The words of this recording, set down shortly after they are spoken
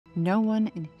No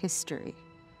one in history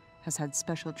has had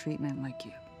special treatment like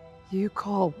you. You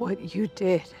call what you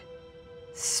did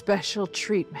special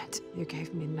treatment? You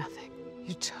gave me nothing.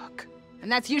 You took.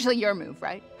 And that's usually your move,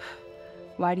 right?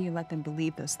 Why do you let them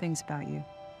believe those things about you,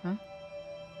 huh?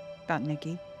 About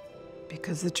Nikki?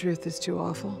 Because the truth is too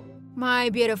awful. My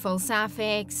beautiful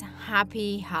sapphics,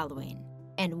 happy Halloween.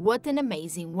 And what an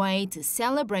amazing way to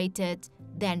celebrate it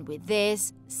than with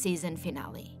this season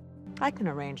finale. I can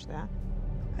arrange that.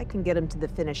 I can get him to the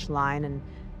finish line and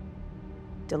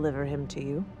deliver him to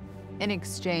you. In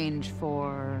exchange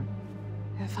for...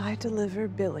 If I deliver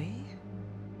Billy,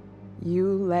 you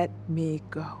let me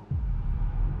go.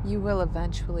 You will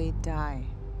eventually die,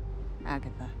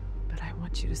 Agatha. But I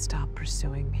want you to stop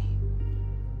pursuing me.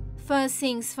 First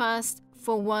things first,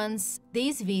 for once,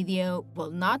 this video will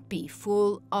not be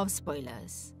full of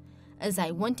spoilers, as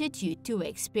I wanted you to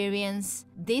experience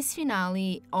this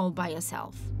finale all by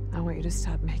yourself. I want you to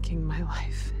stop making my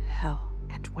life hell.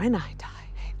 And when I die,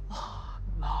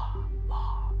 a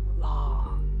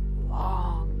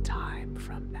long time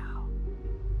from now,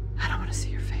 I don't want to see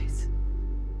your face.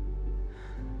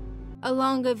 A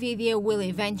longer video will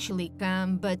eventually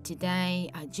come, but today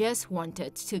I just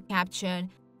wanted to capture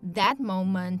that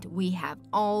moment we have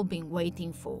all been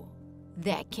waiting for,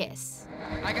 their kiss.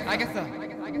 Agatha.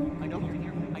 I know you can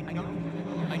hear me.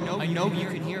 I know you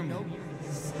can hear me.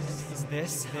 Is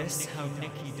this how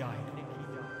Nikki died?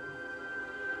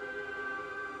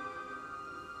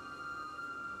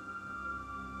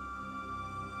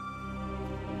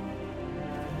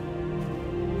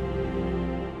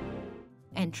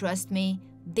 And trust me,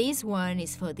 this one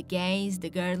is for the gays, the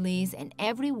girlies, and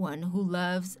everyone who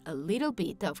loves a little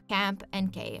bit of camp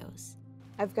and chaos.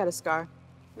 I've got a scar.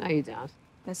 No, you don't.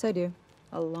 Yes, I do.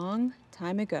 A long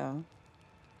time ago,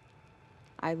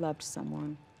 I loved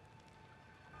someone.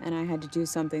 And I had to do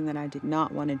something that I did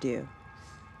not want to do,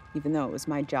 even though it was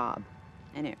my job,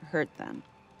 and it hurt them.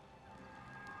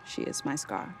 She is my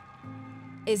scar.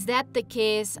 Is that the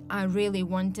kiss I really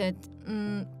wanted?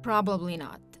 Probably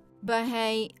not. But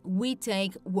hey, we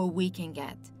take what we can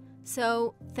get.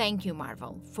 So thank you,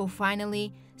 Marvel, for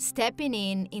finally stepping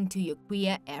into your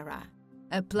queer era.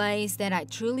 A place that I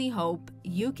truly hope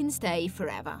you can stay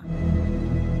forever.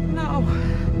 No.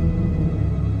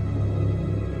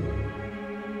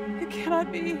 It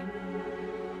cannot be.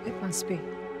 It must be.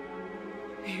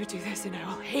 You do this and I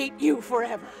will hate you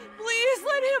forever. Please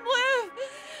let him live.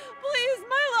 Please,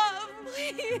 my love,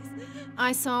 please.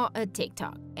 I saw a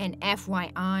TikTok, and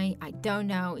FYI, I don't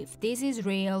know if this is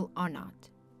real or not,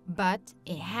 but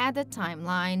it had a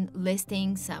timeline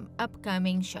listing some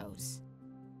upcoming shows.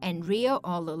 And Rio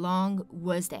All Along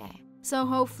was there. So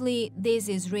hopefully this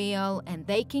is real and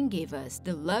they can give us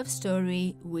the love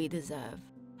story we deserve.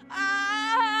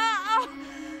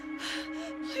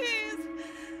 Please,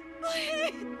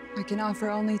 please. I can offer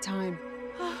only time.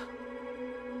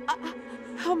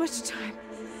 How much time?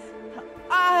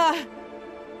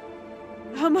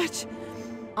 How much?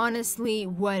 Honestly,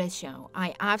 what a show.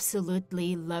 I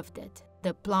absolutely loved it.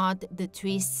 The plot, the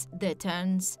twists, the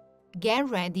turns. Get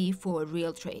ready for a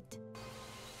real treat.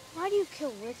 Why do you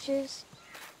kill witches?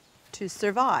 To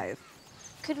survive.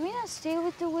 Could we not stay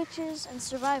with the witches and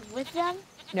survive with them?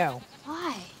 No.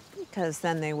 Why? Because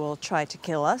then they will try to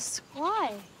kill us.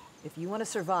 Why? If you want to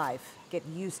survive, get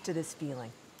used to this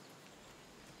feeling.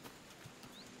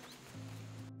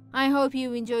 I hope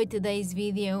you enjoyed today's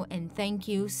video and thank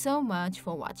you so much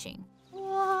for watching.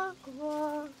 Walk,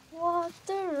 walk, walk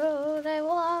the road. I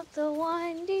walk the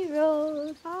windy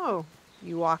road. Oh,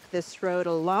 you walk this road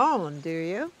alone, do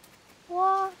you?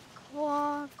 Walk,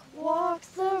 walk, walk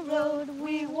the road.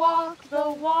 We walk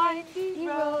the windy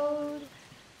road.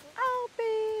 I'll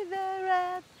be there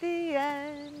at the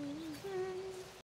end.